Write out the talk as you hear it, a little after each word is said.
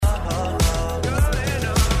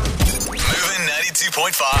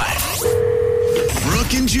92.5.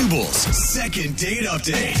 Brooke and Jubal's second date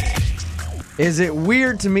update. Is it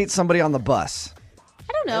weird to meet somebody on the bus?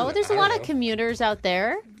 I don't know. There's a lot of commuters out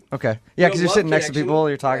there. Okay. Yeah, because you're love sitting next to connection. people,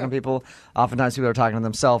 you're talking to people. Oftentimes people are talking to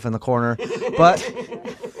themselves in the corner. But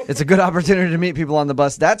it's a good opportunity to meet people on the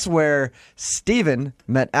bus. That's where Steven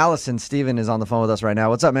met Allison. Steven is on the phone with us right now.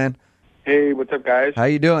 What's up, man? Hey, what's up, guys? How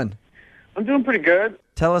you doing? I'm doing pretty good.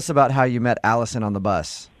 Tell us about how you met Allison on the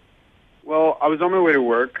bus. Well, I was on my way to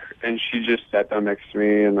work, and she just sat down next to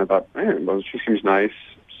me, and I thought, man, well, she seems nice.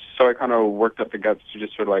 So I kind of worked up the guts to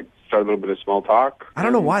just sort of like start a little bit of small talk. I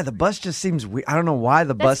don't know why the bus just seems weird. I don't know why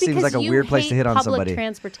the bus seems like a weird place to hit on somebody. Public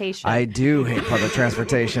transportation. I do hate public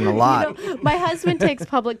transportation a lot. You know, my husband takes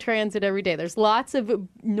public transit every day. There's lots of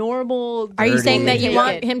normal. Are you saying that you Take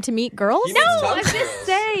want it. him to meet girls? He meets I'm tons of just girls.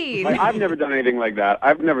 saying. Like, I've never done anything like that.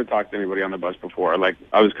 I've never talked to anybody on the bus before. Like,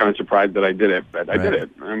 I was kind of surprised that I did it, but I did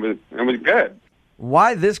it. And it was good.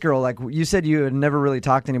 Why this girl? Like you said, you had never really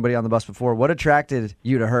talked to anybody on the bus before. What attracted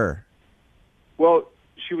you to her? Well,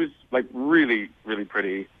 she was like really, really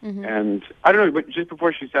pretty. And I don't know, but just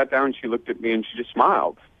before she sat down, she looked at me and she just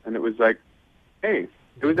smiled. And it was like, hey,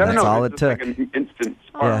 it was, I don't That's know, all it it was just took. like an instant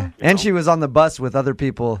spark. Yeah, you and know? she was on the bus with other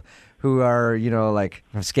people who are, like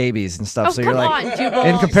scabies and stuff. Oh, so you're come like, on, Jubal.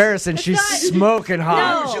 in comparison, she's not- smoking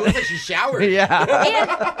hot. She looks like she showered. Yeah.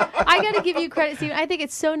 And I got to give you credit, Steven. I think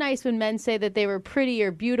it's so nice when men say that they were pretty or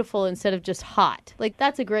beautiful instead of just hot. Like,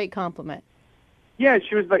 that's a great compliment. Yeah,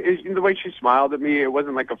 she was like, the way she smiled at me, it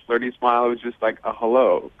wasn't like a flirty smile. It was just like a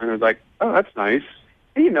hello. And it was like, oh, that's nice.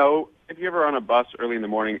 And, if you're ever on a bus early in the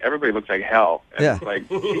morning, everybody looks like hell. And Yeah. It's like,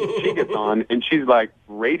 she gets on, and she's like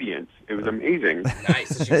radiant. It was amazing.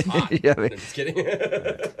 Nice. She was hot. Yeah, No, just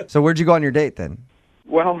kidding. So where'd you go on your date then?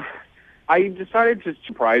 Well, I decided to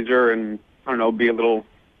surprise her and, I don't know, be a little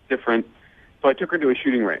different. So I took her to a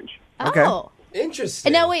shooting range. Okay. Oh. Interesting.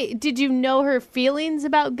 And now, wait, did you know her feelings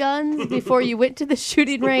about guns before you went to the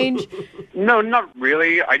shooting range? No, not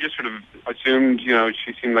really. I just sort of assumed,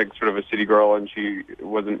 she seemed like sort of a city girl and she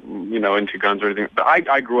wasn't, into guns or anything. But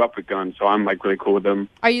I grew up with guns, so I'm like really cool with them.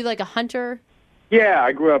 Are you like a hunter? Yeah,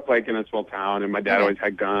 I grew up like in a small town and my dad Okay. always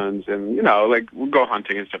had guns and, we'd go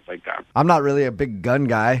hunting and stuff like that. I'm not really a big gun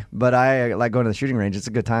guy, but I like going to the shooting range. It's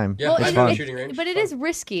a good time. Yeah, it's I fun. know shooting range. But it Fun. is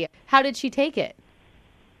risky. How did she take it?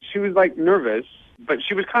 She was like nervous, but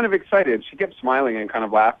she was kind of excited. She kept smiling and kind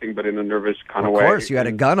of laughing, but in a nervous kind Of way. course, you had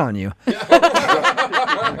a gun on you.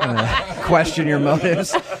 Question your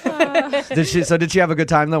motives. Did she have a good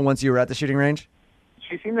time though once you were at the shooting range?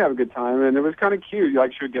 She seemed to have a good time, and it was kind of cute.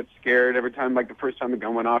 Like, she would get scared every time, like, the first time the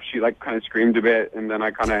gun went off, she, like, kind of screamed a bit, and then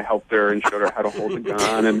I kind of helped her and showed her how to hold the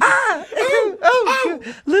gun. And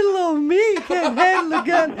Little old me can't handle a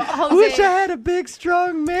gun. Jose. Wish I had a big,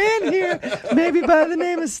 strong man here, maybe by the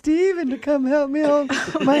name of Steven, to come help me hold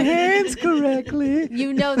my hands correctly.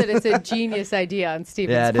 You know that it's a genius idea on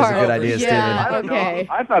Steven's Yeah, it is a part. good idea, Yeah, I don't okay.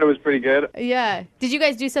 know. I thought it was pretty good. Yeah. Did you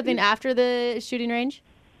guys do something after the shooting range?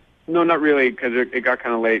 No, not really, because it got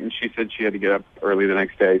kind of late, and she said she had to get up early the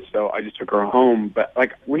next day, so I just took her home. But,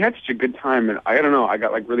 like, we had such a good time, and I don't know, I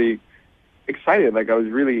got, like, really excited. Like, I was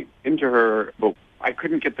really into her, but I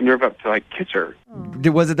couldn't get the nerve up to, like, kiss her.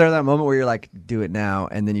 Was it there that moment where you're like, do it now,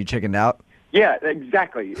 and then you chickened out? Yeah,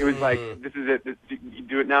 exactly. It was like, this is it. You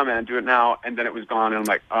do it now, man. Do it now. And then it was gone, and I'm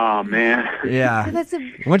like, oh, man. Yeah. That's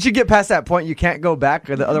a Once you get past that point, you can't go back,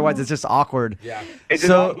 otherwise it's just awkward. Yeah. It's just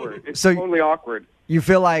So- awkward. It's so- totally awkward. You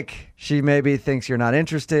feel like she maybe thinks you're not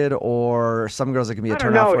interested, or some girls it can be a I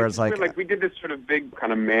don't turnoff know. where It's it's like, weird. Like, we did this sort of big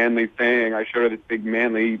kind of manly thing. I showed her this big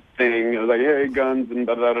manly thing. I was like, hey, guns and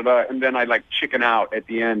da-da-da-da. And then I, like, chicken out at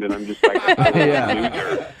the end, and I'm just like, Yeah.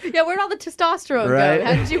 loser. Yeah, where'd all the testosterone Right. go?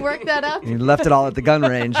 How did you work that up? you left it all at the gun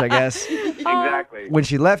range, I guess. Exactly. When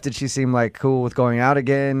she left, did she seem like cool with going out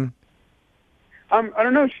again? I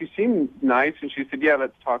don't know. She seemed nice, and she said, yeah,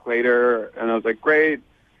 let's talk later. And I was like, great.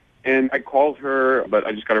 And I called her, but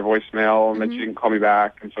I just got her voicemail, and then she didn't call me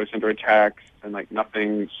back. And so I sent her a text, and, like,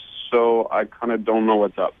 nothing. So I kind of don't know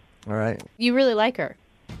what's up. All right. You really like her.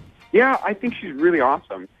 Yeah, I think she's really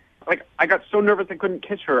awesome. Like, I got so nervous I couldn't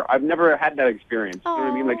kiss her. I've never had that experience. You know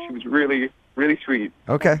what I mean? Like, she was really, really sweet.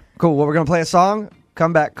 Okay, cool. Well, we're going to play a song.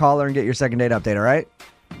 Come back, call her, and get your second date update, all right?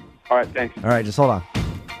 All right, thanks. All right, just hold on.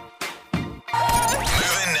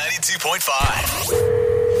 Moving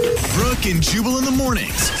 92.5. Brooke and Jubal in the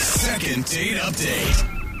mornings. Second date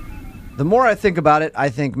update. The more I think about it, I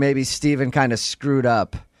think maybe Steven kind of screwed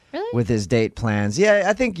up Really? with his date plans. Yeah,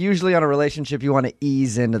 I think usually on a relationship, you want to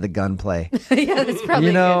ease into the gunplay. Yeah, that's probably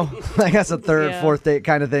You know, like that's a third, Yeah. fourth date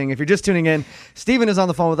kind of thing. If you're just tuning in, Steven is on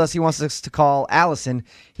the phone with us. He wants us to call Allison.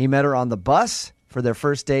 He met her on the bus for their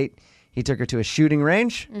first date. He took her to a shooting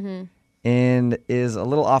range and is a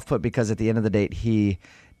little off put because at the end of the date, he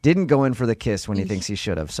didn't go in for the kiss when he thinks he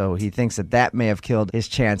should have. So he thinks that may have killed his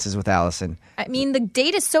chances with Allison. I mean, the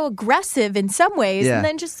date is so aggressive in some ways and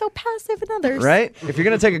then just so passive in others. Right? If you're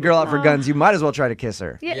going to take a girl out for guns, you might as well try to kiss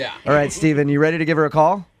her. Yeah. All right, Steven, you ready to give her a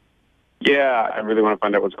call? Yeah, I really want to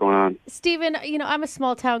find out what's going on. Steven, I'm a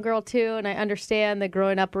small town girl too, and I understand that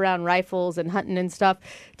growing up around rifles and hunting and stuff.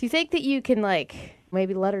 Do you think that you can,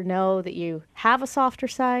 maybe let her know that you have a softer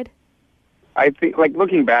side? I think,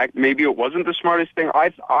 looking back, maybe it wasn't the smartest thing.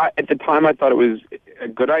 I at the time, I thought it was a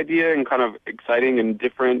good idea and kind of exciting and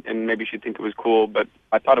different, and maybe she'd think it was cool, but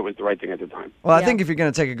I thought it was the right thing at the time. Well, I think if you're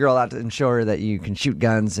going to take a girl out and show her that you can shoot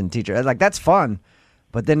guns and teach her, that's fun.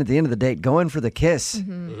 But then at the end of the date, go in for the kiss. You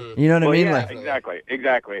know what I mean? Yeah,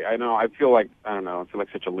 exactly. I know. I feel like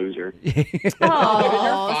such a loser.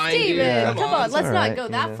 Oh, fine, Steven, dude. come on, let's all not right, go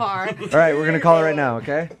that far. All right, we're going to call her right now,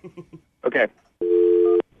 okay? Okay.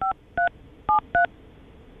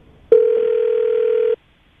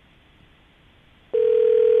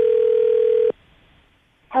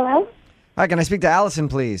 Hello? Hi, can I speak to Allison,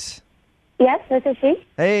 please? Yes, this is she.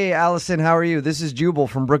 Hey, Allison, how are you? This is Jubal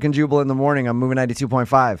from Brook and Jubal in the Morning. I'm moving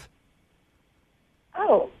 92.5.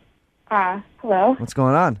 Oh, hello. What's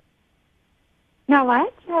going on? Not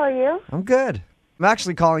much. How are you? I'm good. I'm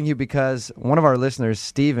actually calling you because one of our listeners,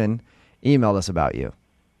 Steven, emailed us about you.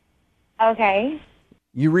 Okay.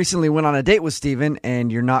 You recently went on a date with Steven,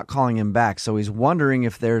 and you're not calling him back, so he's wondering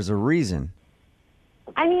if there's a reason.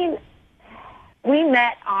 I mean, we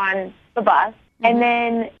met on the bus, and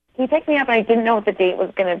then he picked me up, and I didn't know what the date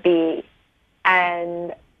was going to be,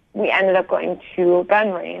 and we ended up going to a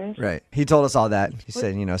gun range. Right. He told us all that. He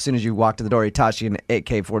said, as soon as you walked to the door, he tossed you an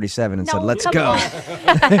AK-47 and said, let's come go.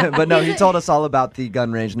 on. But no, he told us all about the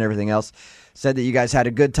gun range and everything else. Said that you guys had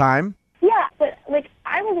a good time. Yeah, but,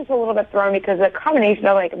 I was just a little bit thrown because the combination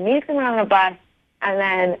of, meeting someone on a bus and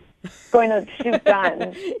then going to shoot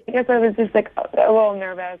guns. I guess I was just, a little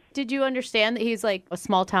nervous. Did you understand that he's, a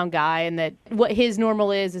small town guy and that what his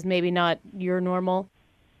normal is maybe not your normal?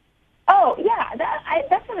 Oh, yeah,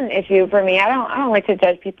 that's not an issue for me. I don't like to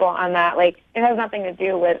judge people on that. It has nothing to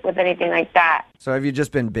do with anything like that. So have you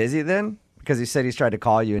just been busy then? Because he said he's tried to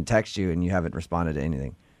call you and text you and you haven't responded to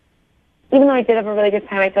anything. Even though I did have a really good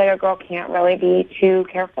time, I feel like a girl can't really be too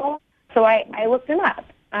careful. So I looked him up.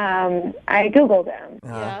 I Googled him.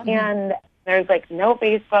 Yeah. And there's, no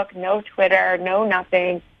Facebook, no Twitter, no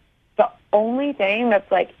nothing. The only thing that's,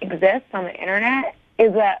 exists on the Internet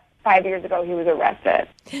is that 5 years ago he was arrested.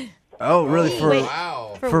 Oh, really?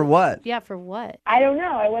 Wow. For what? Yeah, for what? I don't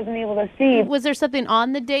know. I wasn't able to see. Was there something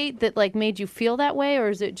on the date that, made you feel that way, or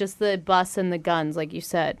is it just the bus and the guns, like you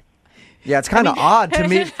said? Yeah, it's kind of odd to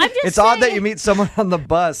meet. I'm just It's odd that saying. you meet someone on the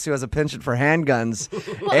bus who has a penchant for handguns,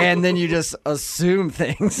 and then you just assume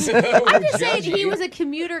things. I'm just saying he was a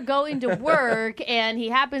commuter going to work, and he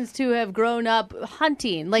happens to have grown up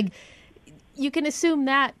hunting. You can assume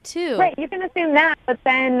that, too. Right, you can assume that, but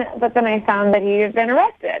then I found that he had been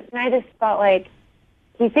arrested. And I just felt like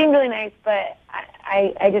he seemed really nice, but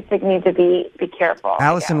I just think need to be careful.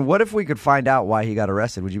 Allison, what if we could find out why he got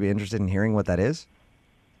arrested? Would you be interested in hearing what that is?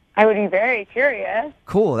 I would be very curious.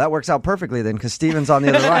 Cool, that works out perfectly then, because Steven's on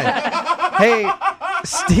the other line. Hey,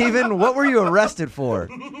 Steven, what were you arrested for?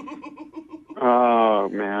 Oh,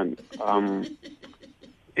 man.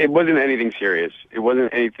 It wasn't anything serious. It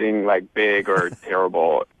wasn't anything big or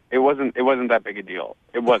terrible. It wasn't that big a deal.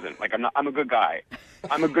 It wasn't. I'm a good guy.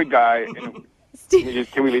 I'm a good guy. And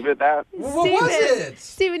can we leave it at that? What was it?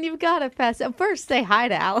 Steven, you've got to fast. First, say hi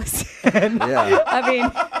to Allison. Yeah. I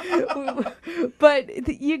mean,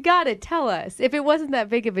 but you got to tell us. If it wasn't that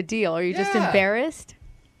big of a deal, are you just Yeah. embarrassed?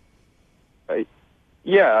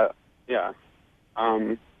 Yeah.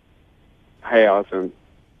 Hey, Allison.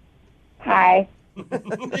 Hi. Do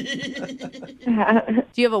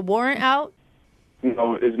you have a warrant out?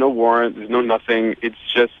 No, there's no warrant. There's no nothing. It's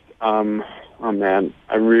just, oh, man.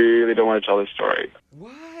 I really don't want to tell this story.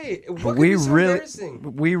 Why? What could we be so really,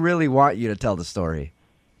 embarrassing? we really want you to tell the story.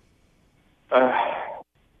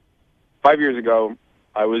 5 years ago,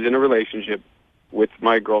 I was in a relationship with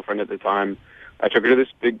my girlfriend at the time. I took her to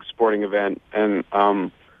this big sporting event, and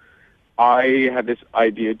I had this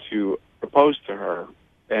idea to propose to her.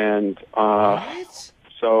 And What?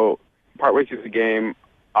 so partway through the game,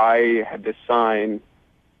 I had this sign,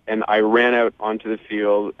 and I ran out onto the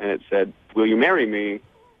field, and it said, "Will you marry me?"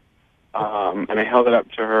 And I held it up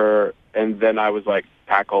to her, and then I was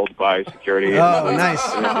tackled by security. Oh, nice.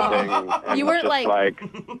 And everything. And You weren't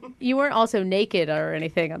just You weren't also naked or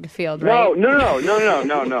anything on the field, right?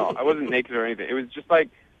 No. I wasn't naked or anything. It was just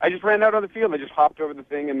I just ran out on the field. I just hopped over the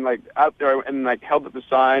thing and, like, out there and, like, held up the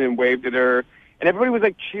sign and waved at her. And everybody was,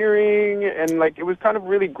 like, cheering, and, like, it was kind of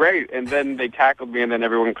really great. And then they tackled me, and then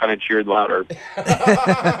everyone kind of cheered louder.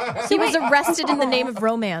 He was arrested in the name of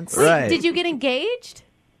romance. Right. Did you get engaged?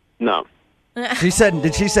 No.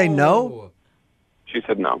 Did she say no? She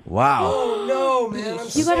said no. Wow. Oh, no, man. I'm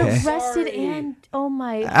You got so arrested sorry. and, oh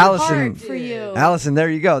my Allison, heart for you. Allison, there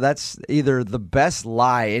you go. That's either the best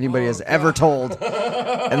lie anybody has ever told in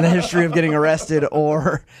the history of getting arrested,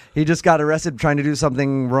 or he just got arrested trying to do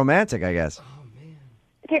something romantic, I guess.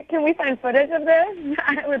 Can we find footage of this?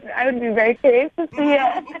 I would be very curious to see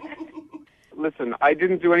it. Listen, I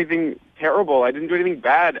didn't do anything terrible. I didn't do anything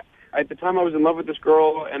bad. At the time, I was in love with this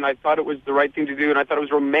girl, and I thought it was the right thing to do, and I thought it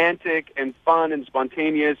was romantic and fun and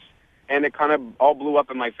spontaneous, and it kind of all blew up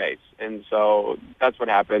in my face. And so that's what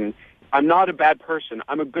happened. I'm not a bad person.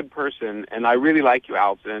 I'm a good person, and I really like you,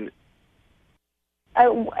 Allison. I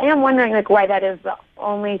am wondering, like, why that is the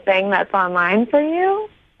only thing that's online for you.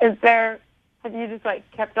 Have you just, like,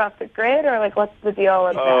 kept off the grid, or, like, what's the deal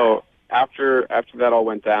with Oh, after that all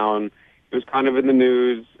went down, it was kind of in the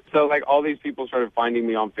news. So, like, all these people started finding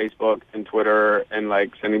me on Facebook and Twitter and,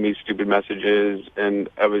 like, sending me stupid messages, and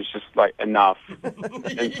it was just, like, enough.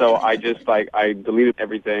 And so I just, like, I deleted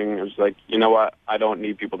everything. I was like, you know what? I don't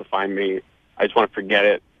need people to find me. I just want to forget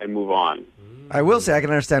it and move on. I will say I can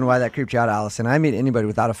understand why that creeped you out, Allison. I meet anybody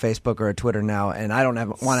without a Facebook or a Twitter now, and I don't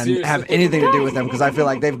want to have anything to do with them because I feel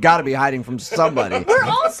like they've got to be hiding from somebody. We're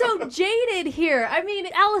also jaded here. I mean,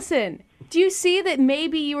 Allison, do you see that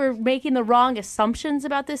maybe you were making the wrong assumptions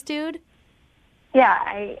about this dude? Yeah,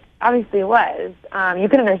 I obviously was. You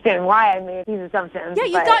can understand why I made these assumptions. Yeah,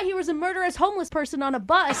 you but thought he was a murderous homeless person on a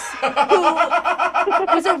bus who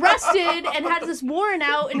was arrested and had this warrant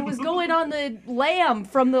out and was going on the lam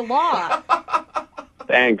from the law.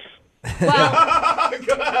 Thanks. Well,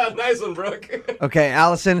 God, nice one, Brooke. Okay,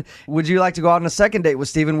 Allison, would you like to go out on a second date with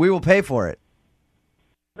Steven? We will pay for it.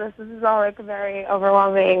 this is all, like, very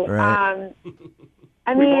overwhelming. Right.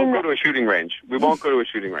 I We won't mean, go to a shooting range. We won't go to a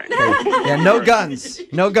shooting range. Yeah, no guns.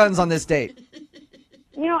 No guns on this date.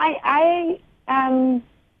 you know, I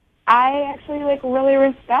actually, like, really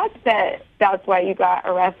respect that that's why you got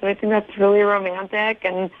arrested. I think that's really romantic.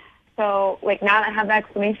 And so, like, now that I have the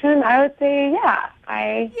explanation, I would say, yeah,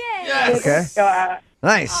 I Yes. Okay. go out.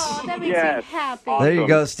 Nice. oh, that makes Yes. me happy. Awesome. There you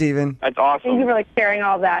go, Steven. That's Thank you awesome. for, like, sharing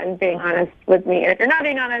all that and being honest with me. And if you're not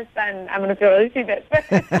being honest, then I'm going to feel really stupid.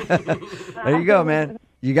 There you go, man.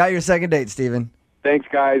 You got your second date, Steven. Thanks,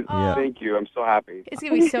 guys. Yeah. Thank you. I'm so happy. It's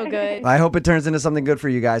going to be so good. I hope it turns into something good for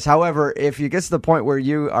you guys. However, if you get to the point where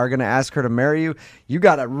you are going to ask her to marry you, you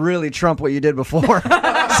got to really trump what you did before.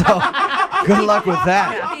 So good luck with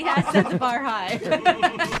that. He has set the bar high.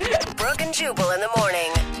 Brooke and Jubal in the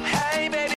morning.